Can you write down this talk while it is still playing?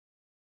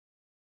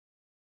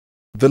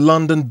The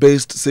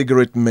London-based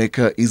cigarette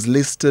maker is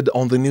listed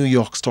on the New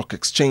York Stock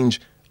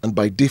Exchange and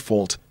by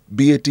default,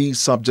 BAT is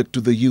subject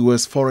to the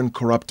US Foreign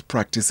Corrupt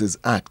Practices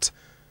Act.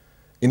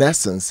 In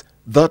essence,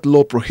 that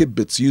law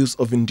prohibits use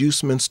of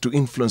inducements to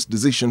influence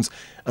decisions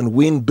and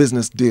win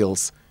business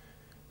deals.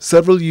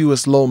 Several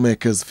US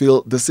lawmakers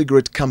feel the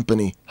cigarette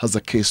company has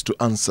a case to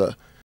answer.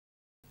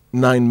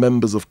 9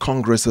 members of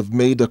Congress have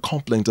made a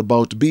complaint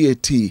about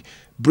BAT,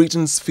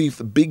 Britain's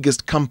 5th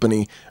biggest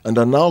company, and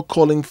are now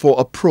calling for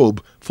a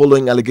probe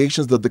following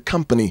allegations that the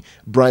company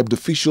bribed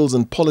officials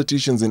and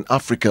politicians in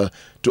Africa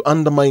to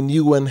undermine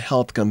UN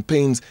health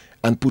campaigns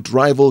and put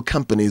rival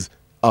companies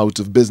out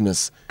of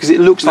business. Because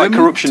it looks like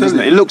corruption, doesn't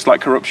it? It looks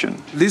like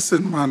corruption.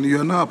 Listen, man,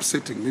 you are now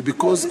upsetting me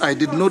because I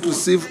did not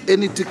receive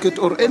any ticket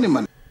or any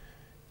money.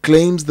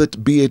 Claims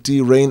that BAT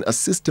ran a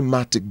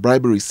systematic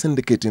bribery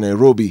syndicate in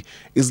Nairobi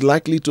is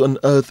likely to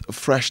unearth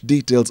fresh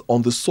details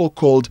on the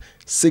so-called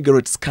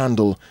cigarette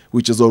scandal,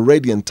 which has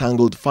already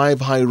entangled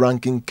 5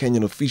 high-ranking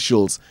Kenyan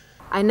officials.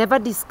 I never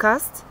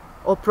discussed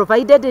or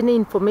provided any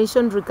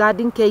information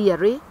regarding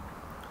KRA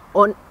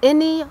on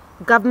any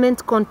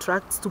government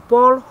contracts to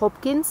Paul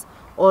Hopkins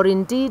or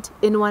indeed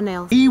anyone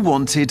else. He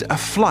wanted a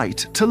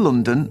flight to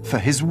London for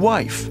his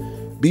wife.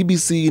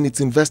 BBC in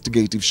its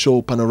investigative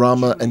show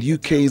Panorama and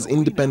UK's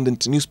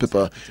independent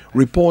newspaper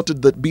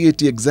reported that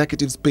BAT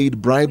executives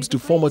paid bribes to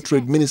former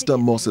Trade Minister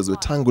Moses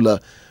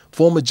Wetangula,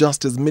 former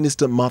Justice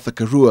Minister Martha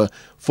Karua,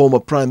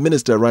 former Prime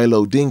Minister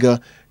Raila Odinga,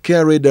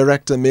 KRA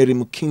Director Mary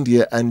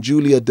Mukindia and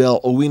Julia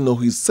Del Owino,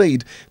 who is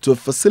said to have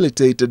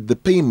facilitated the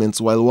payments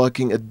while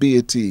working at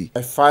BAT.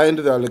 I find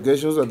the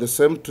allegations that the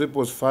same trip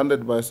was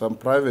funded by some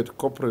private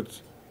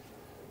corporate,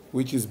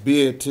 which is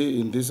BAT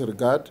in this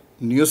regard,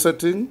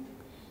 nuisance,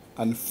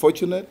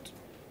 unfortunate,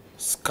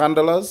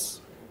 scandalous,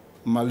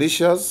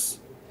 malicious,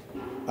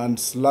 and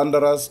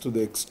slanderous to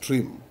the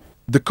extreme.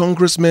 The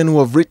congressmen who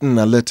have written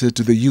a letter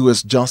to the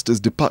US Justice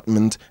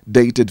Department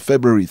dated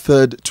February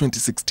 3,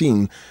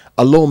 2016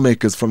 are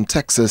lawmakers from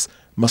Texas,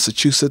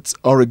 Massachusetts,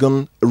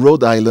 Oregon,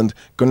 Rhode Island,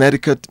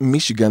 Connecticut,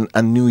 Michigan,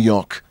 and New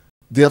York.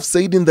 They have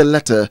said in the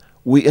letter,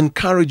 "We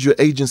encourage your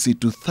agency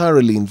to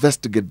thoroughly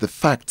investigate the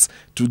facts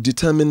to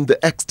determine the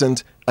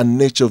extent and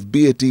nature of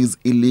BAT's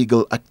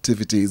illegal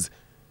activities."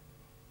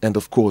 End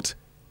of quote.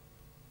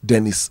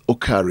 Dennis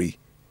Okari,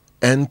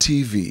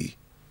 NTV.